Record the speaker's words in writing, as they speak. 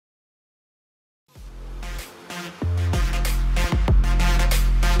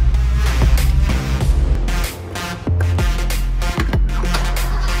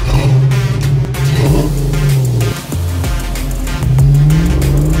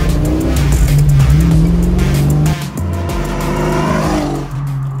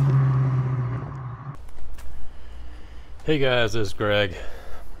Hey guys, this is Greg.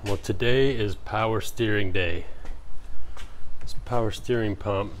 Well, today is power steering day. This power steering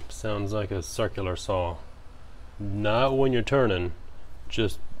pump sounds like a circular saw. Not when you're turning,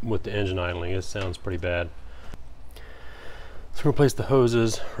 just with the engine idling. It sounds pretty bad. So replace the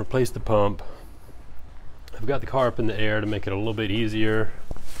hoses, replace the pump. I've got the car up in the air to make it a little bit easier.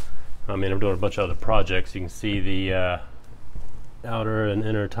 I'm doing a bunch of other projects. You can see the outer and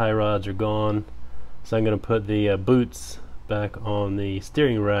inner tie rods are gone. So I'm going to put the boots back on the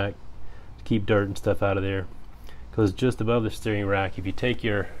steering rack to keep dirt and stuff out of there. Because just above the steering rack, if you take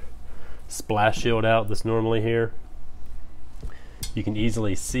your splash shield out that's normally here, you can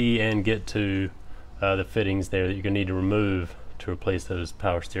easily see and get to the fittings there that you're going to need to remove to replace those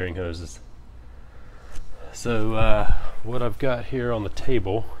power steering hoses. So what I've got here on the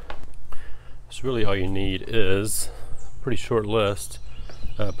table, so really all you need is a pretty short list.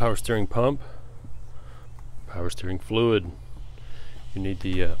 Power steering pump, power steering fluid. You need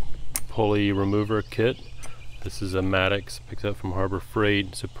the pulley remover kit. This is a Maddox, picked up from Harbor Freight.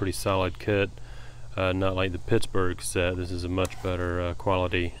 It's a pretty solid kit, not like the Pittsburgh set. This is a much better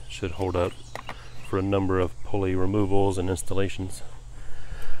quality. Should hold up for a number of pulley removals and installations.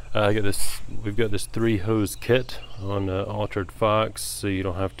 We've got this 3-hose kit on Altered Fox, so you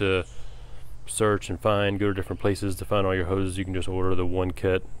don't have to search and go to different places to find all your hoses. You can just order the one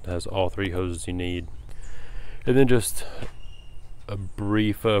kit that has all 3 hoses you need. And then just a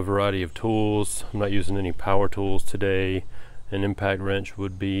brief variety of tools. I'm not using any power tools today. An impact wrench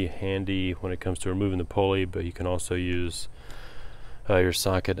would be handy when it comes to removing the pulley, but you can also use your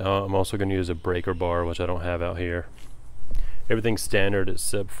socket. I'm also going to use a breaker bar, which I don't have out here. Everything's standard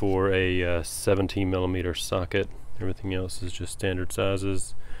except for a 17mm socket. Everything else is just standard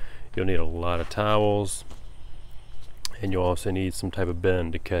sizes. You'll need a lot of towels, and you'll also need some type of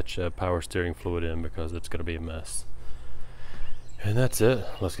bend to catch power steering fluid in, because it's going to be a mess. And that's it.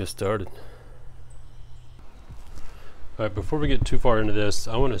 Let's get started. Alright, before we get too far into this,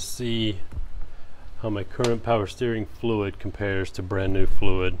 I want to see how my current power steering fluid compares to brand new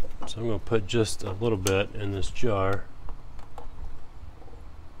fluid. So I'm going to put just a little bit in this jar.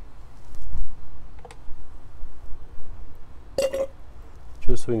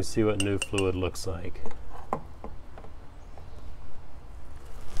 Just so we can see what new fluid looks like.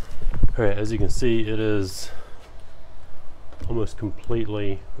 Alright, as you can see, it is almost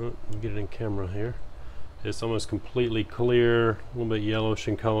completely, let me get it in camera here. It's almost completely clear, a little bit yellowish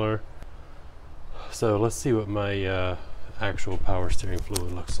in color. So let's see what my actual power steering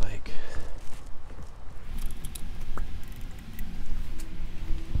fluid looks like.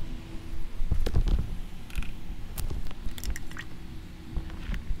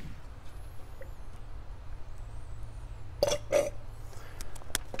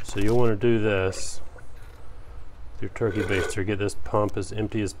 So you'll want to do this with your turkey baster. Get this pump as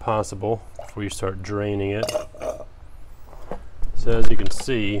empty as possible before you start draining it. So as you can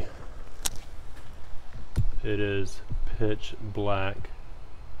see, it is pitch black.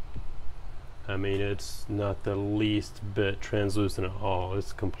 It's not the least bit translucent at all.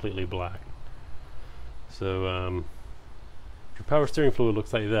 It's completely black. So if your power steering fluid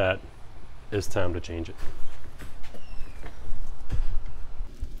looks like that, it's time to change it.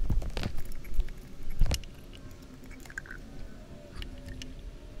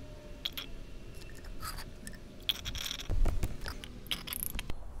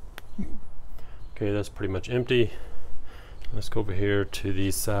 Okay, that's pretty much empty. Let's go over here to the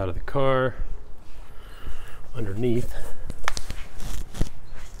side of the car, underneath.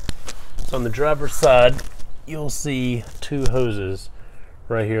 So on the driver's side, you'll see 2 hoses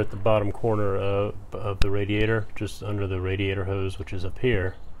right here at the bottom corner of the radiator, just under the radiator hose, which is up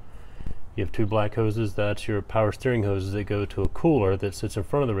here. You have 2 black hoses. That's your power steering hoses that go to a cooler that sits in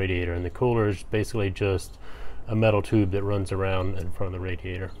front of the radiator, and the cooler is basically just a metal tube that runs around in front of the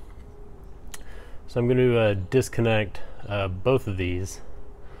radiator. So I'm going to disconnect both of these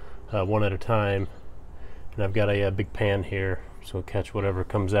one at a time, and I've got a big pan here, so we'll catch whatever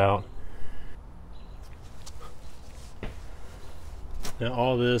comes out. Now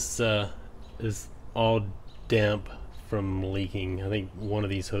all this is all damp from leaking. I think one of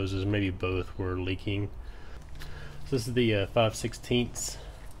these hoses, maybe both, were leaking. So this is the 5/16.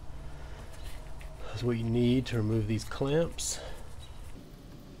 That's what you need to remove these clamps.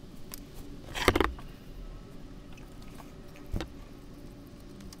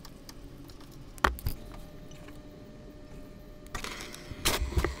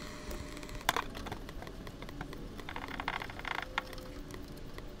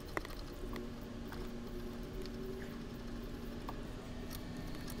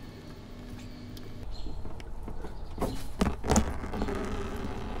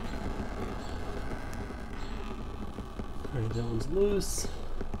 those loose.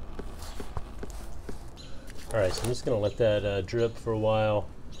 Alright, so I'm just going to let that drip for a while.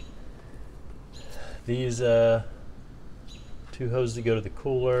 These two hoses that go to the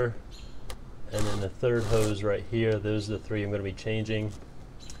cooler, and then the third hose right here, those are the three I'm going to be changing.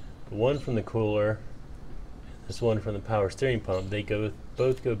 The one from the cooler, this one from the power steering pump, they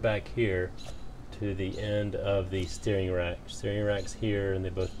both go back here to the end of the steering rack. Steering rack's here, and they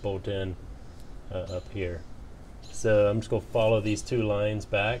both bolt in up here. So I'm just going to follow these two lines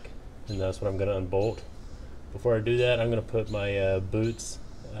back, and that's what I'm going to unbolt. Before I do that, I'm going to put my boots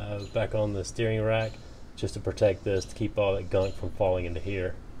back on the steering rack just to protect this, to keep all that gunk from falling into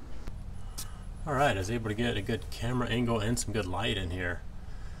here. Alright, I was able to get a good camera angle and some good light in here.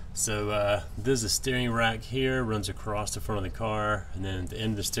 So this is the steering rack here, runs across the front of the car, and then at the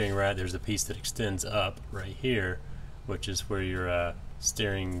end of the steering rack there's a piece that extends up right here, which is where your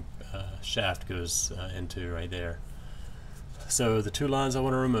steering shaft goes into right there. So the two lines I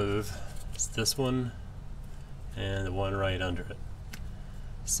want to remove is this one and the one right under it.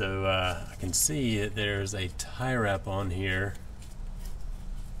 So I can see that there's a tie wrap on here,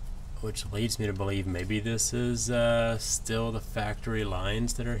 which leads me to believe maybe this is still the factory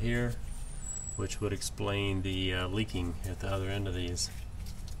lines that are here, which would explain the leaking at the other end of these.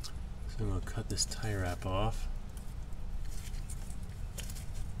 So I'm going to cut this tie wrap off.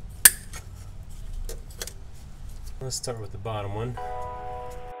 Let's start with the bottom one.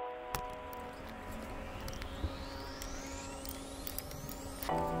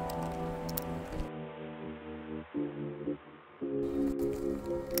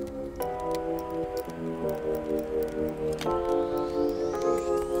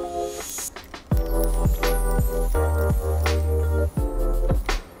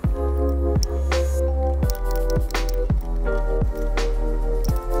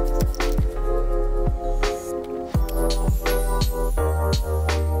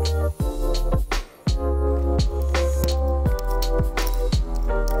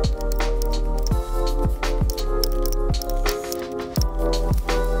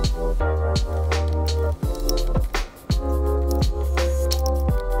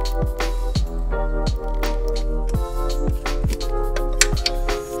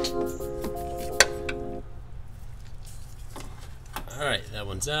 Alright, that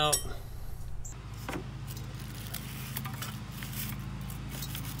one's out.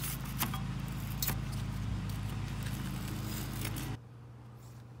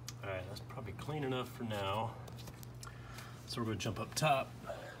 Alright, that's probably clean enough for now. So we're going to jump up top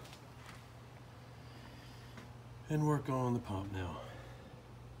and work on the pump now.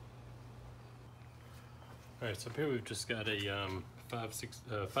 Alright, so up here we've just got a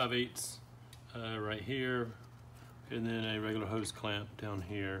 5/8 right here, and then a regular hose clamp down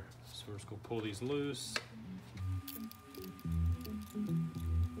here. So we're just going to pull these loose.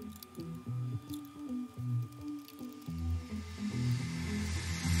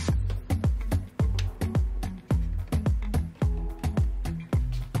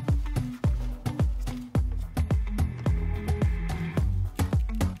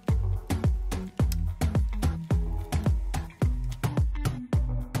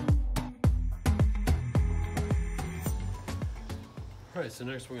 Alright, so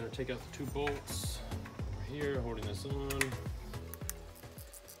next we're going to take out the two bolts over here, holding this on.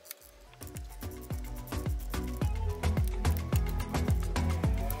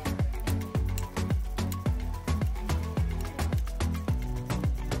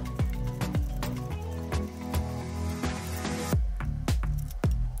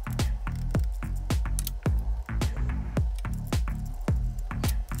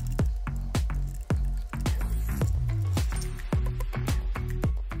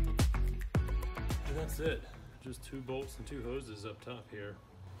 That's it. Just two bolts and two hoses up top here.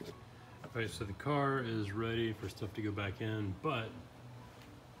 Okay, so the car is ready for stuff to go back in, but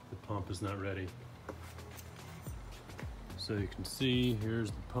the pump is not ready. So you can see,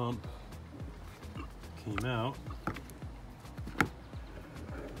 here's the pump. Came out.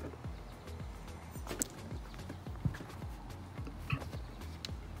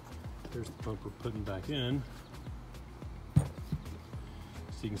 Here's the pump we're putting back in.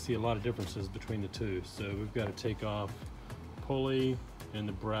 So you can see a lot of differences between the two. So we've got to take off the pulley and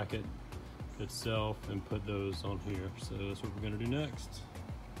the bracket itself and put those on here. So that's what we're going to do next.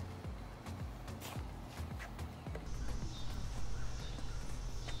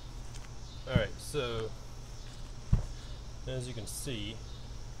 Alright, so as you can see,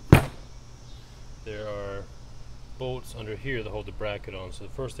 there are bolts under here that hold the bracket on. So the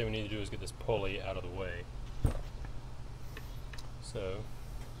first thing we need to do is get this pulley out of the way. So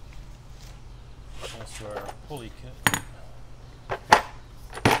that's our pulley kit.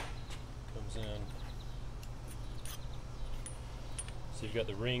 So you've got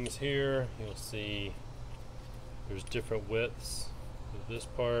the rings here. You'll see there's different widths. This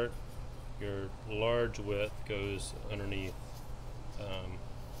part, your large width goes underneath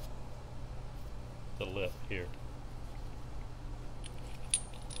the lip here,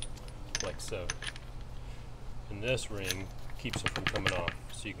 like so. And this ring keeps it from coming off,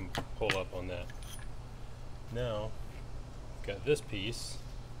 so you can pull up on that. Now, got this piece,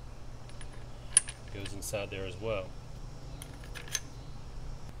 goes inside there as well.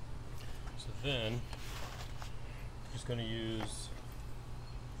 So then, I'm just going to use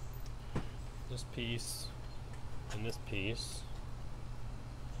this piece and this piece.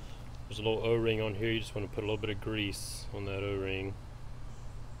 There's a little O-ring on here. You just want to put a little bit of grease on that O-ring,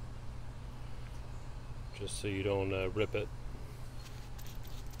 just so you don't rip it.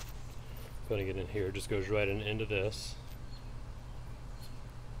 Putting it in here, it just goes right into this.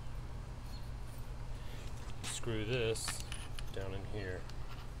 Screw this down in here.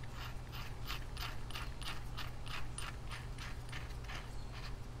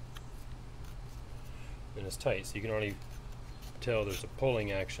 And it's tight, so you can already tell there's a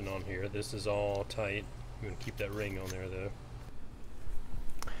pulling action on here. This is all tight. I'm going to keep that ring on there though.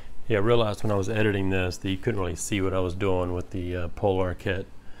 Yeah, I realized when I was editing this that you couldn't really see what I was doing with the Polar kit.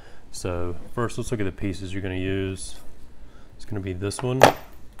 So first let's look at the pieces you're going to use. It's going to be this one.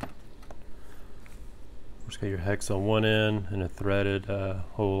 Just got your hex on one end and a threaded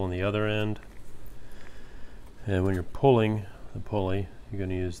hole on the other end. And when you're pulling the pulley, you're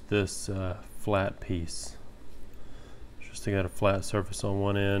going to use this flat piece. Just to get a flat surface on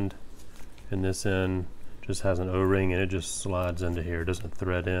one end, and this end just has an O-ring and it just slides into here. It doesn't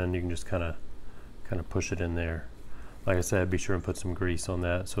thread in. You can just kind of push it in there. Like I said, be sure and put some grease on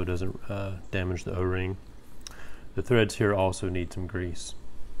that so it doesn't damage the O-ring. The threads here also need some grease.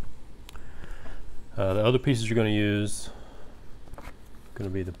 The other pieces you're going to use are going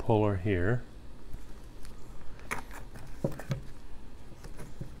to be the puller here,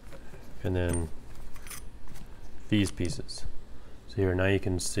 and then these pieces. So here now you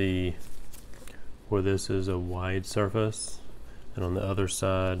can see where this is a wide surface, and on the other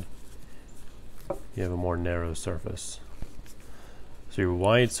side you have a more narrow surface. So your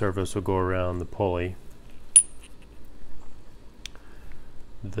wide surface will go around the pulley.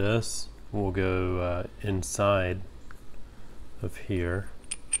 This will go inside of here.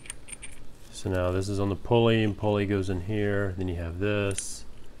 So now this is on the pulley, and pulley goes in here. Then you have this.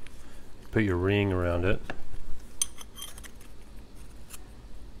 Put your ring around it.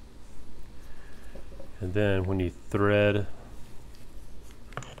 And then when you thread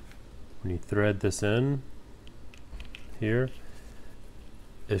this in here,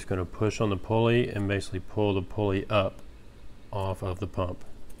 it's going to push on the pulley and basically pull the pulley up off of the pump.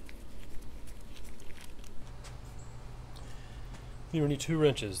 You need 2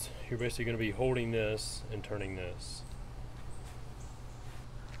 wrenches. You're basically going to be holding this and turning this.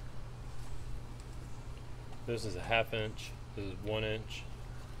 This is a 1/2 inch. This is 1 inch.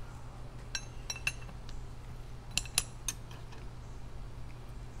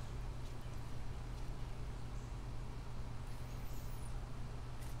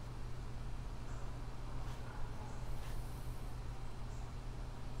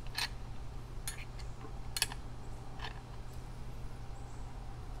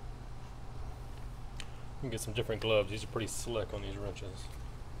 You can get some different gloves. These are pretty slick on these wrenches.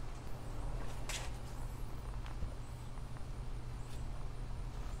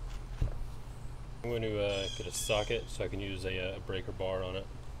 I'm going to get a socket so I can use a breaker bar on it.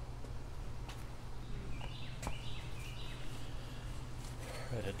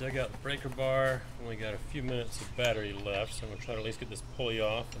 Alright, I dug out the breaker bar. Only got a few minutes of battery left, so I'm going to try to at least get this pulley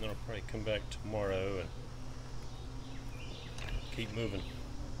off, and then I'll probably come back tomorrow and keep moving.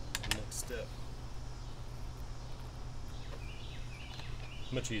 Next step.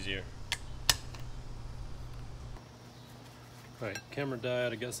 Much easier. Alright, camera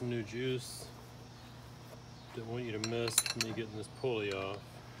died. I got some new juice. Didn't want you to miss me getting this pulley off.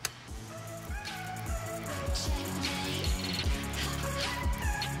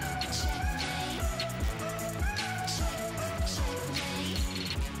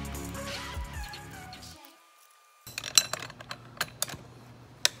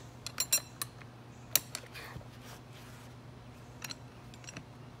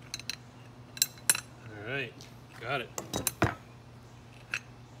 Alright, got it.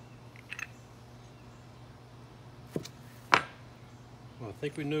 Well, I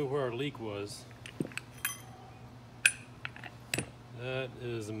think we knew where our leak was. That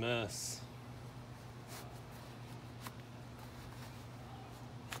is a mess.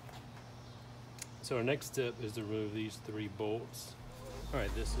 So our next step is to remove these 3 bolts.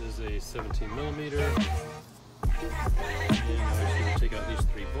 Alright, this is a 17 millimeter. And now we're going to take out these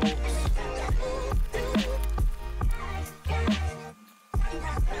 3 bolts.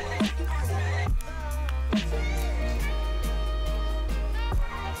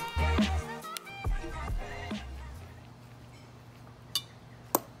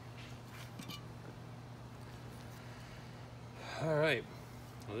 Alright,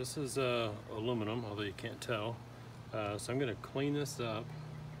 well, this is aluminum, although you can't tell. So I'm going to clean this up,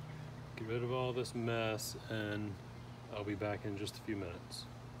 get rid of all this mess, and I'll be back in just a few minutes.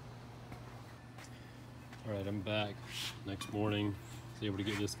 Alright, I'm back. Next morning, I was able to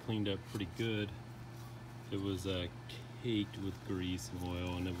get this cleaned up pretty good. It was caked with grease and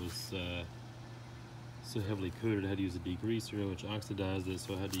oil, and it was so heavily coated I had to use a degreaser, which oxidized it,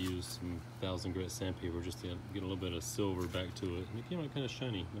 so I had to use some 1000 grit sandpaper just to get a little bit of silver back to it. And it came out kind of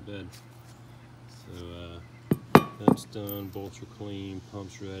shiny, not bad. So that's done, bolts are clean,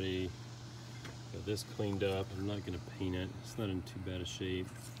 pump's ready. Got this cleaned up. I'm not going to paint it, it's not in too bad a shape.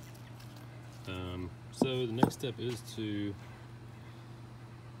 So the next step is to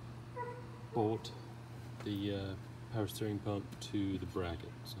bolt the power steering pump to the bracket.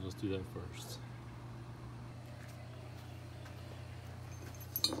 So let's do that first.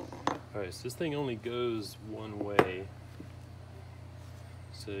 Alright, so this thing only goes one way.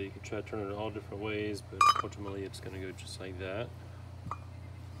 So you can try to turn it all different ways, but ultimately it's going to go just like that.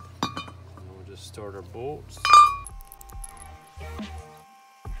 And we'll just start our bolts.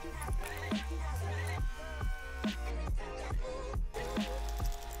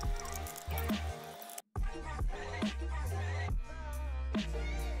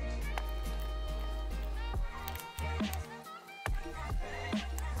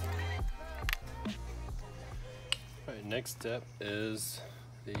 Alright, next step is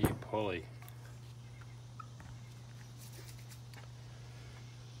the pulley.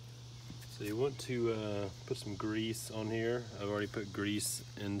 So you want to put some grease on here. I've already put grease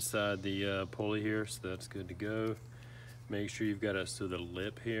inside the pulley here, so that's good to go. Make sure you've got it so the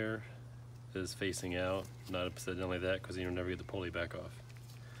lip here is facing out, not upside down like that, because you'll never get the pulley back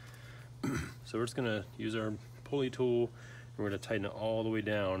off. So we're just going to use our pulley tool, and we're going to tighten it all the way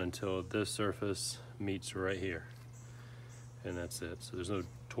down until this surface meets right here. And that's it. So there's no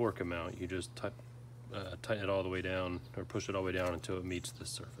torque amount, you just tighten it all the way down, or push it all the way down until it meets this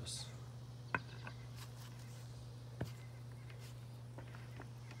surface.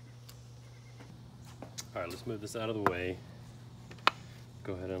 Alright, let's move this out of the way.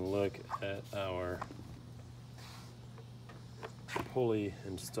 Go ahead and look at our pulley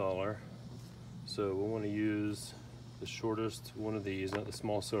installer. So we want to use the shortest one of these, not the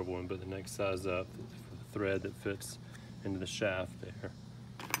small silver one, but the next size up, for the thread that fits into the shaft there.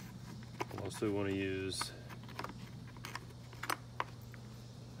 We'll also want to use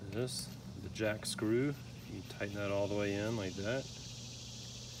this, the jack screw. You tighten that all the way in like that.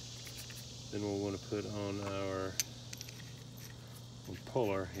 Then we'll want to put on our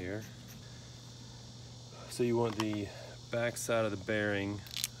puller here. So you want the back side of the bearing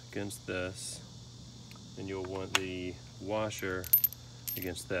against this, and you'll want the washer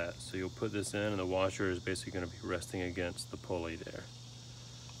against that. So you'll put this in, and the washer is basically going to be resting against the pulley there.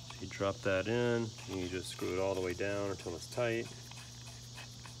 So you drop that in, and you just screw it all the way down until it's tight.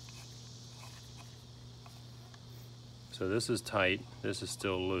 So this is tight, this is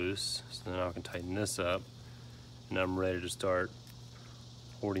still loose, so now I can tighten this up, and I'm ready to start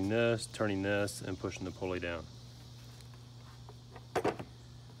holding this, turning this, and pushing the pulley down.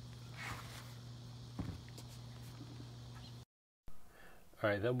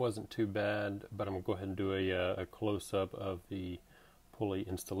 Alright, that wasn't too bad, but I'm going to go ahead and do a close-up of the pulley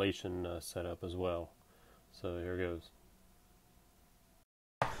installation setup as well. So here goes.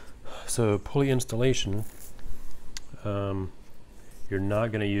 So pulley installation, you're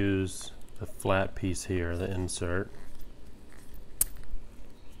not going to use the flat piece here, the insert.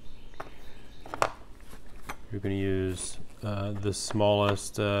 You're going to use the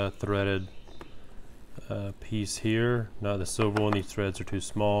smallest threaded piece here, not the silver one. These threads are too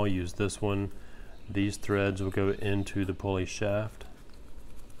small. Use this one. These threads will go into the pulley shaft.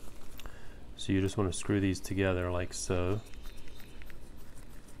 So you just want to screw these together like so.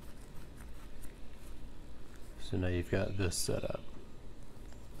 So now you've got this set up.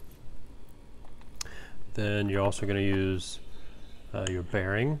 Then you're also going to use your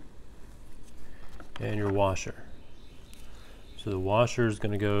bearing and your washer. So the washer is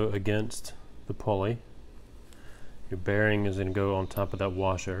going to go against the pulley. Your bearing is going to go on top of that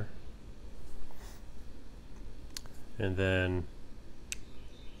washer. And then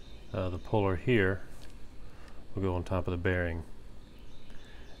the puller here will go on top of the bearing.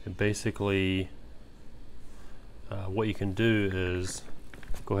 And basically what you can do is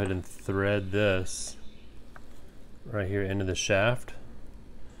go ahead and thread this right here into the shaft.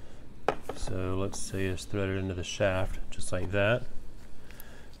 So let's say it's threaded into the shaft just like that.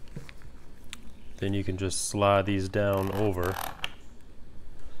 Then you can just slide these down over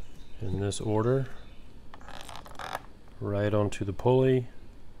in this order right onto the pulley,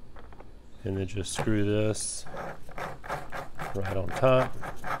 and then just screw this right on top.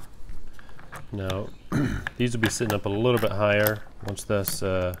 Now these will be sitting up a little bit higher once that's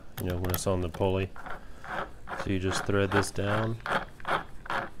when it's on the pulley. So you just thread this down,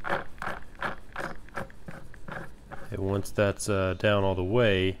 and once that's down all the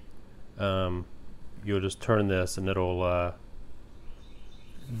way, you'll just turn this and it'll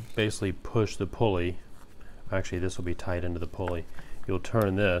basically push the pulley. Actually, this will be tied into the pulley. You'll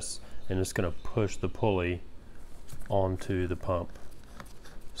turn this and it's going to push the pulley onto the pump.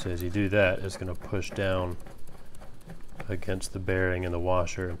 So as you do that, it's going to push down against the bearing and the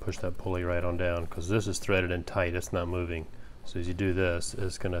washer and push that pulley right on down, because this is threaded in tight, it's not moving. So as you do this,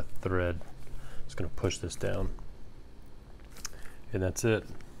 it's going to thread, it's going to push this down. And that's it.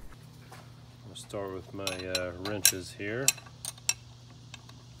 I'll start with my wrenches here.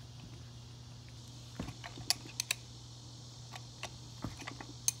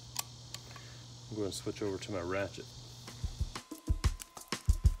 I'm going to switch over to my ratchet.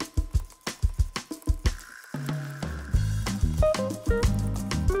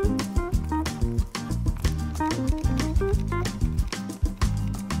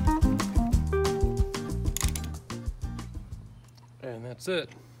 And that's it.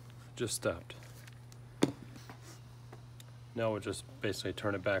 Just stopped. Now we'll just basically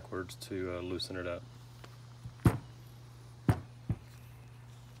turn it backwards to loosen it up.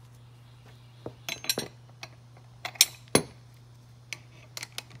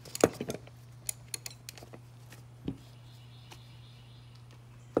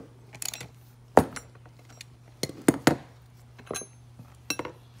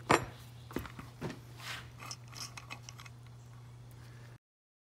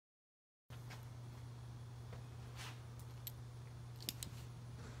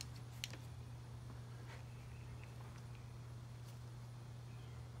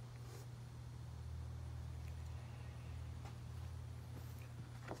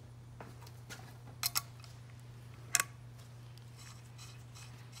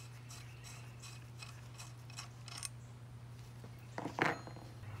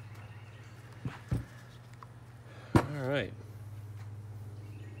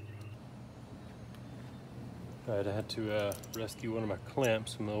 Alright, I had to rescue one of my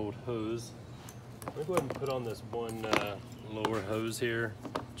clamps from the old hose. I'm going to go ahead and put on this one lower hose here,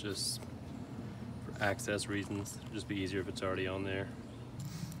 just for access reasons. It'll just be easier if it's already on there.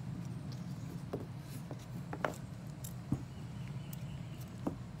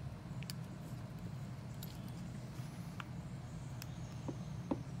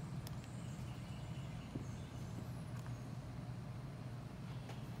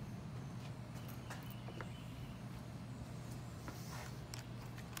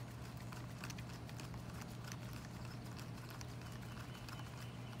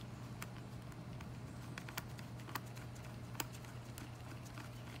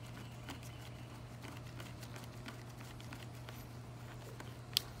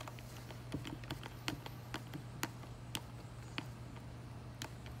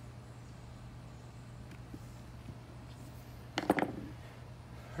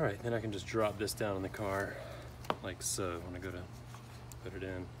 Alright, then I can just drop this down in the car like so when I go to put it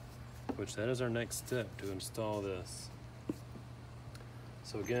in, which that is our next step, to install this.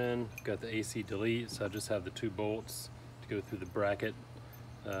 So again, I've got the AC delete, so I just have the 2 bolts to go through the bracket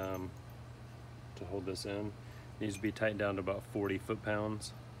to hold this in. It needs to be tightened down to about 40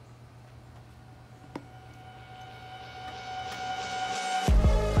 foot-pounds.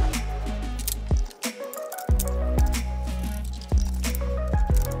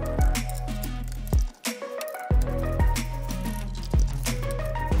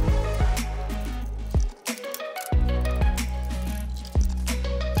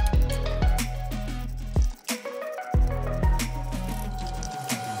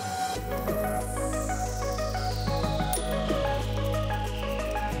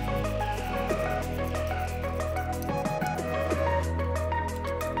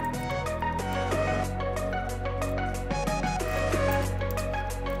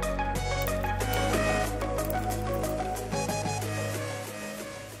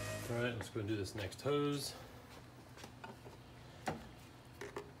 Let's go and do this next hose.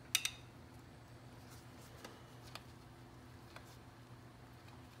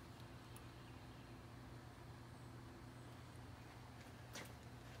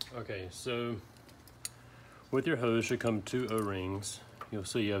 Okay, so with your hose should come 2 O-rings. You'll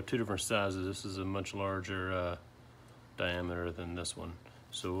see you have 2 different sizes. This is a much larger diameter than this one.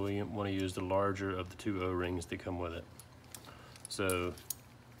 So we want to use the larger of the 2 O-rings that come with it. So,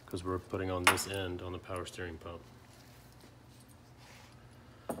 because we're putting on this end on the power steering pump.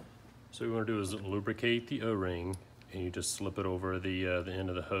 So what we want to do is lubricate the O-ring, and you just slip it over the end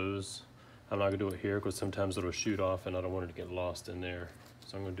of the hose. I'm not going to do it here because sometimes it'll shoot off and I don't want it to get lost in there.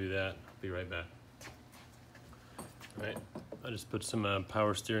 So I'm going to do that. Be right back. All right, I just put some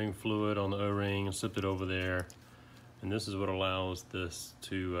power steering fluid on the O-ring and slipped it over there. And this is what allows this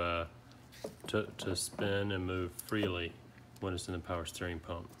to spin and move freely when it's in the power steering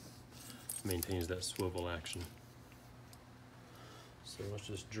pump. Maintains that swivel action. So let's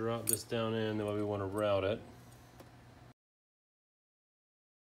just drop this down in the way we want to route it.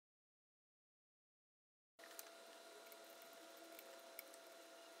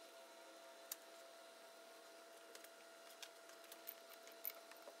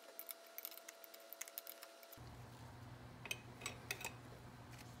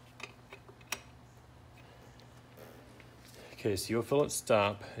 Okay, so you'll feel it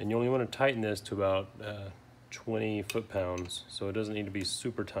stop, and you only want to tighten this to about 20 foot-pounds, so it doesn't need to be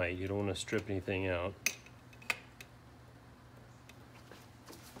super tight. You don't want to strip anything out.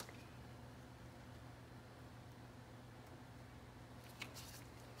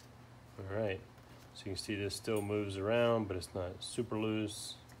 All right, so you can see this still moves around, but it's not super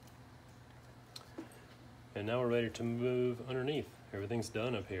loose. And now we're ready to move underneath. Everything's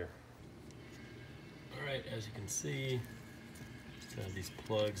done up here. All right, as you can see, got these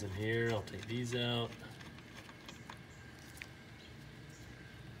plugs in here. I'll take these out.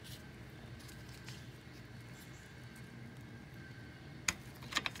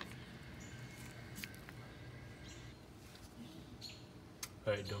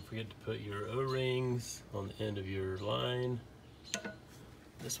 All right, don't forget to put your O-rings on the end of your line.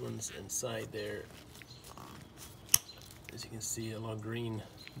 This one's inside there. As you can see, a little green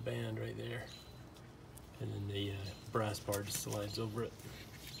band right there. And then the brass part just slides over it.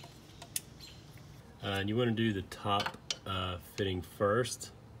 And you want to do the top fitting first,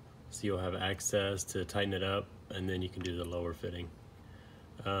 so you'll have access to tighten it up, and then you can do the lower fitting.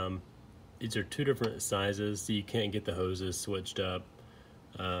 These are 2 different sizes, so you can't get the hoses switched up.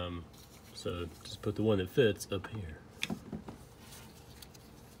 So just put the one that fits up here.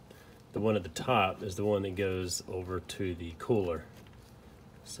 The one at the top is the one that goes over to the cooler.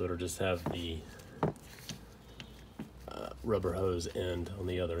 So it'll just have the rubber hose end on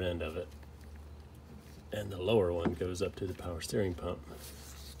the other end of it. And the lower one goes up to the power steering pump.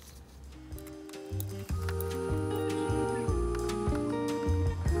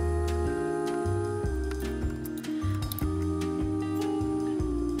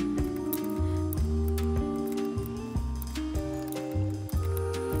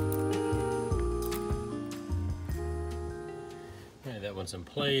 Alright, that one's in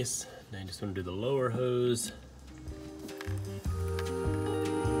place. Now you just want to do the lower hose.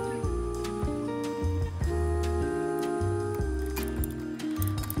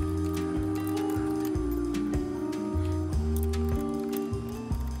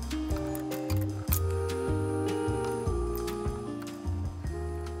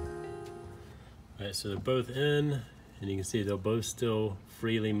 Alright, so they're both in, and you can see they'll both still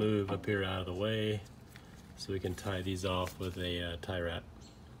freely move up here out of the way, so we can tie these off with a tie wrap.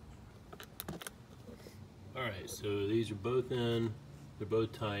 Alright, so these are both in, they're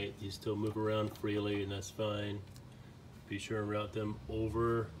both tight, these still move around freely, and that's fine. Be sure and route them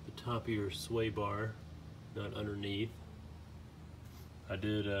over the top of your sway bar, not underneath. I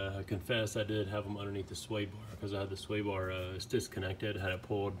confess I did have them underneath the sway bar, because I had the sway bar it's disconnected, had it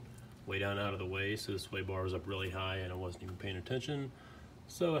pulled way down out of the way, so the sway bar was up really high and I wasn't even paying attention.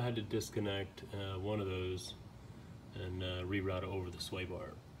 So I had to disconnect one of those and reroute it over the sway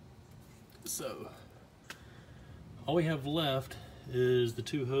bar. So all we have left is the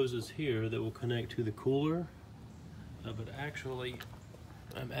 2 hoses here that will connect to the cooler. But actually,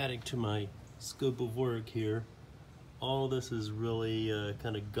 I'm adding to my scope of work here. All this is really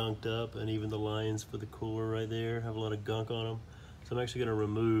kind of gunked up, and even the lines for the cooler right there have a lot of gunk on them. So I'm actually going to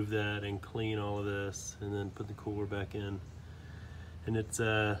remove that and clean all of this and then put the cooler back in. And it's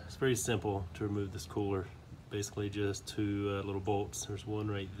very simple to remove this cooler. Basically just 2 little bolts. There's one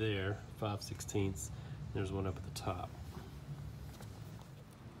right there, 5/16. There's one up at the top.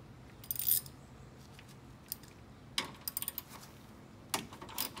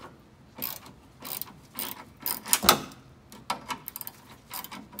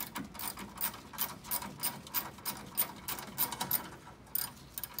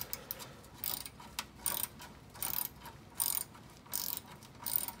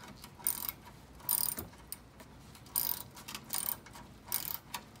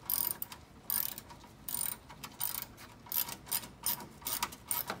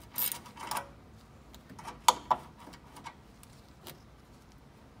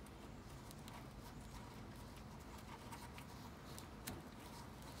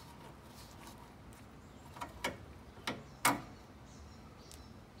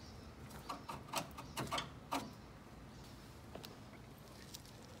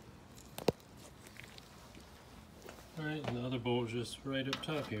 Alright, and the other bolt's just right up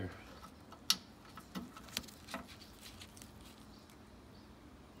top here.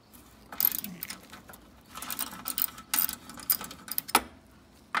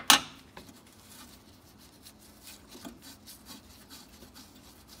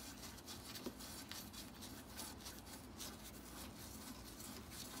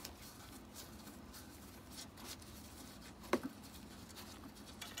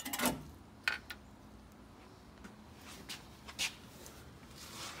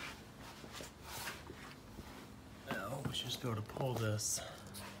 We should just be able to pull this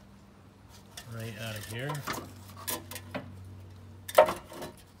right out of here.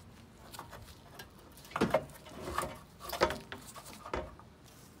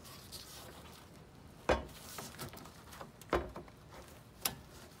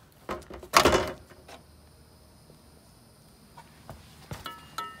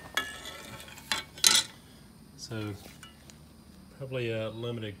 So probably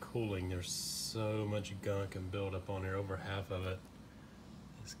limited cooling. There's so much gunk and buildup on here. Over half of it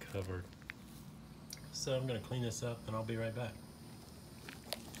is covered. So I'm going to clean this up and I'll be right back.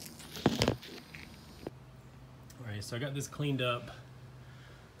 Alright, so I got this cleaned up.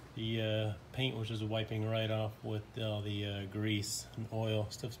 The paint was just wiping right off with all the grease and oil.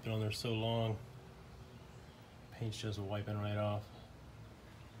 Stuff's been on there so long. Paint's just wiping right off.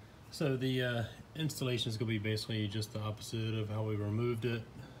 So the installation is going to be basically just the opposite of how we removed it.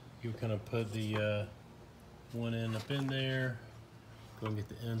 You kind of put the one end up in there, go and get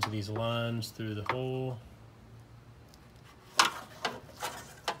the ends of these lines through the hole,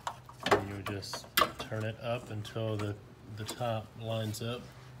 and you just turn it up until the top lines up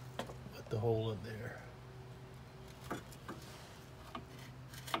with the hole up there.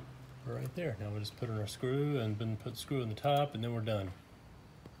 Right there. Now we'll just put in our screw and then put the screw in the top, and then we're done.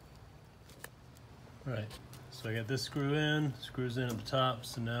 Right, so I got this screw in, screws in at the top,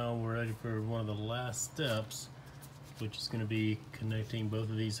 so now we're ready for one of the last steps, which is going to be connecting both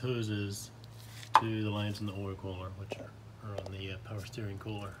of these hoses to the lines in the oil cooler, which are on the power steering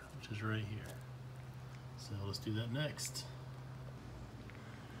cooler, which is right here. So let's do that next.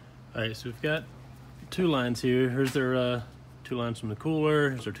 Alright, so we've got two lines here. Here's their two lines from the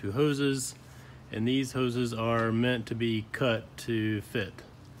cooler, here's our two hoses, and these hoses are meant to be cut to fit.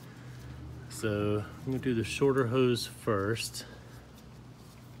 So I'm going to do the shorter hose first.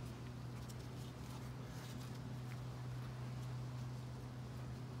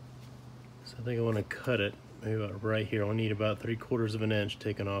 So I think I want to cut it maybe about right here. I'll need about 3/4 of an inch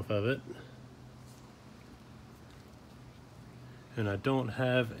taken off of it. And I don't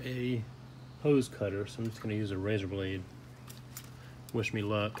have a hose cutter, so I'm just going to use a razor blade. Wish me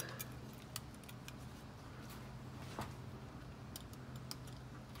luck.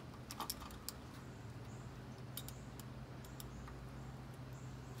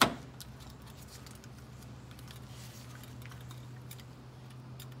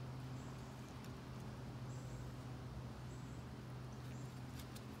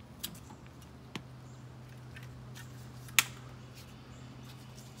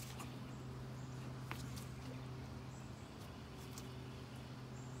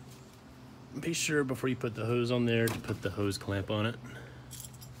 Be sure before you put the hose on there to put the hose clamp on it.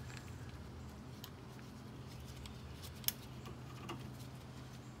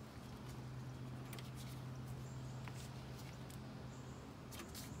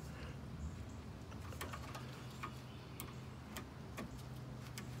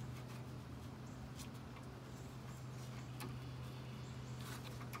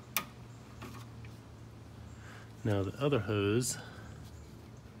 Now the other hose,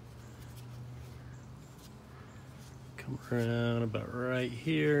 come around about right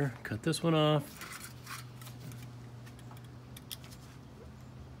here, cut this one off.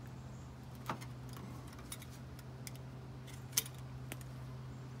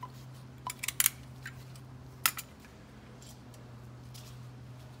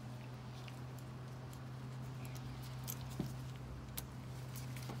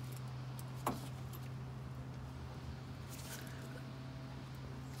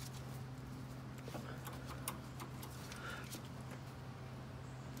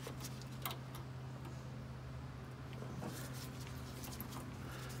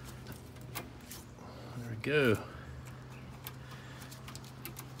 Go.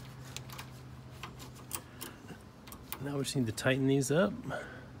 Now we just need to tighten these up.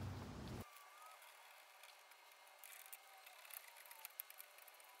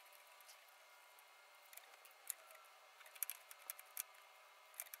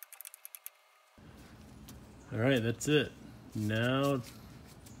 All right, that's it. Now,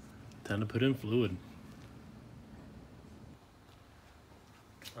 time to put in fluid.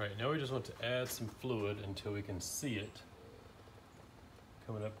 All right, now we just want to add some fluid until we can see it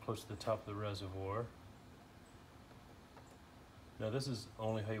coming up close to the top of the reservoir. Now this is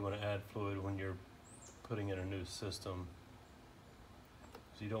only how you want to add fluid when you're putting in a new system,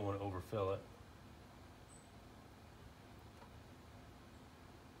 so you don't want to overfill it.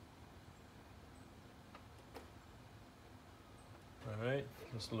 All right,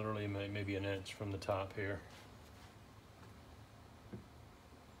 just literally maybe an inch from the top here.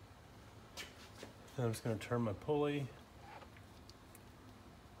 Then I'm just going to turn my pulley.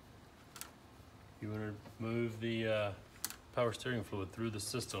 You want to move the power steering fluid through the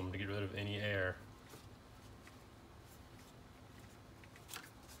system to get rid of any air.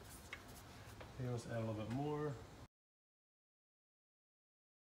 Okay, let's add a little bit more.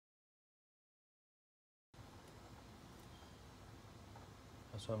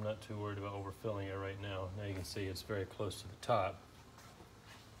 That's why I'm not too worried about overfilling it right now. Now you can see it's very close to the top.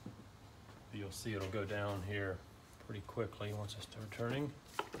 But you'll see it'll go down here pretty quickly once I start turning.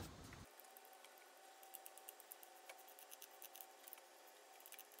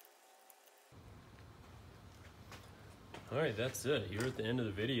 All right, that's it. You're at the end of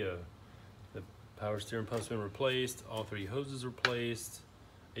the video. The power steering pump's been replaced, all 3 hoses replaced.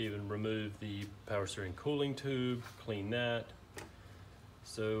 I even removed the power steering cooling tube, cleaned that.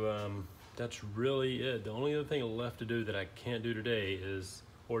 So that's really it. The only other thing left to do that I can't do today is,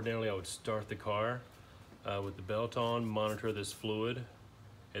 ordinarily I would start the car with the belt on, monitor this fluid,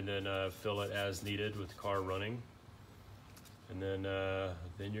 and then fill it as needed with the car running. And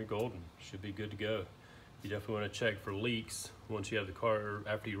then you're golden. Should be good to go. You definitely want to check for leaks once you have the car, or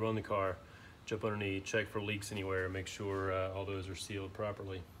after you run the car. Jump underneath, check for leaks anywhere, make sure all those are sealed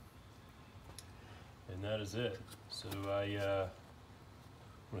properly. And that is it. So I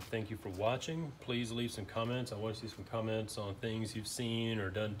want to thank you for watching. Please leave some comments. I want to see some comments on things you've seen or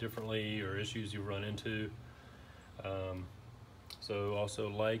done differently, or issues you've run into. So also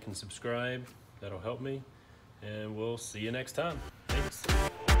like and subscribe. That'll help me. And we'll see you next time.